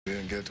We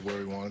didn't get to where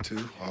we wanted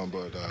to,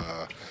 but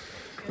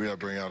we got to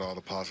bring out all the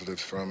positives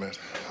from it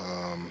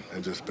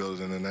and just build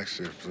it in the next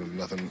year. So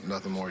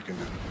nothing more you can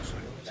do.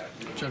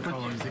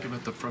 Giancarlo, when you think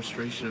about the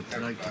frustration of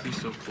tonight to be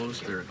so close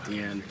there at the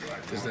end,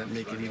 does that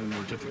make it even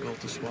more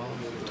difficult to swallow?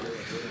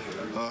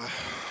 I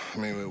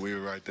mean, we were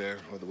right there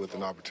with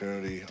an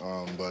opportunity,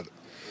 but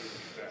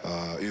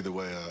either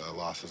way, a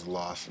loss is a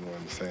loss, and we're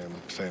in the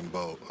same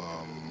boat.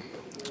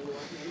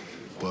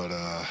 But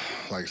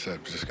like I said,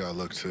 we just got to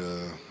look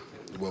to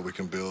what we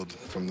can build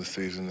from this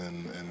season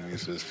and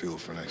use it as fuel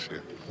for next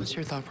year. What's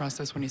your thought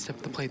process when you step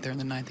to the plate there in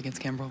the ninth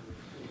against Canberra?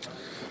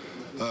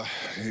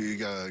 You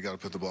gotta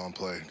put the ball in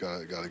play.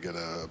 Gotta get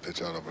a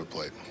pitch out over the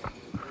plate.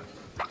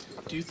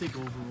 Do you think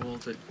overall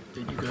that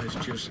you guys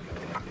just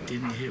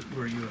didn't hit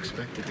where you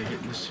expected to hit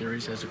in this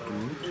series as a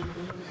group?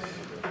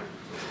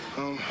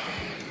 I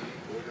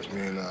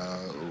mean,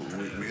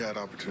 we had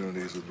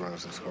opportunities with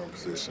runners in scoring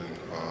position,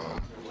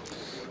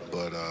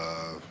 but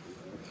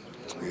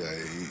yeah,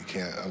 you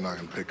can't. I'm not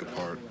gonna pick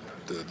apart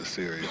the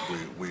series.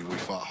 We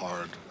fought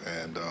hard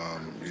and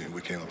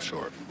we came up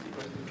short.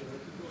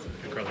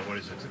 Carlo, what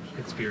does this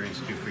experience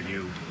do for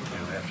you,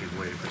 after you've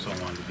waited for so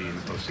long to be in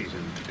the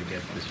postseason to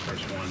get this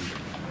first one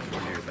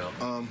under your belt?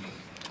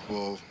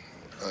 Well,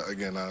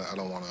 again, I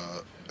don't want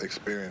to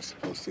experience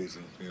the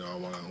postseason. I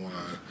want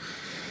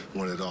to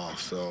win it all.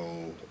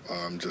 So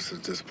I'm just as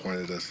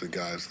disappointed as the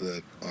guys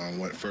that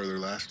went further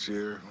last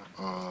year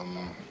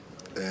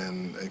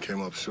and came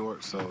up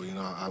short. So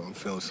I'm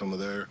feeling some of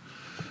their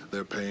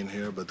pain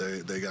here, but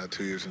they got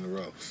 2 years in a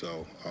row.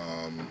 So.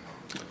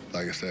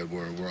 Like I said,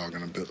 we're all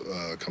going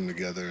to come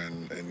together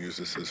and use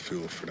this as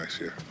fuel for next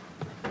year.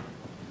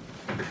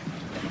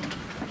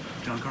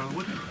 Giancarlo,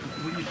 what do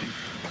you think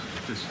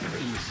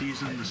in the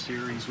season, the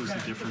series, was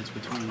the difference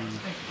between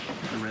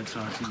the Red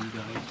Sox and you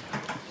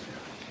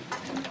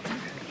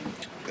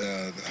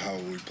guys? How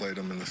we played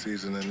them in the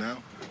season and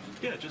now?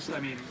 Yeah,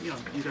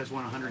 you guys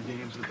won 100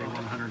 games, but they won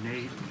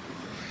 108.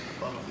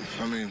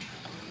 I mean,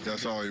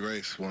 that's all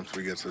erased once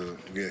we get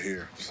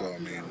here. So, I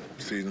mean,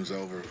 season's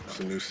over. It's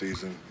a new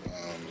season.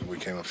 We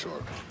came up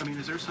short. I mean,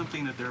 is there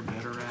something that they're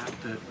better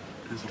at that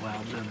has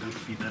allowed them to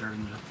be better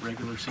in the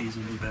regular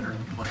season, be better in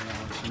the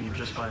playoffs? I mean,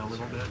 just by a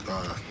little bit?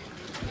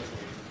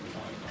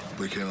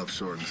 We came up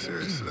short in the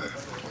series today.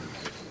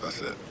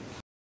 That's it.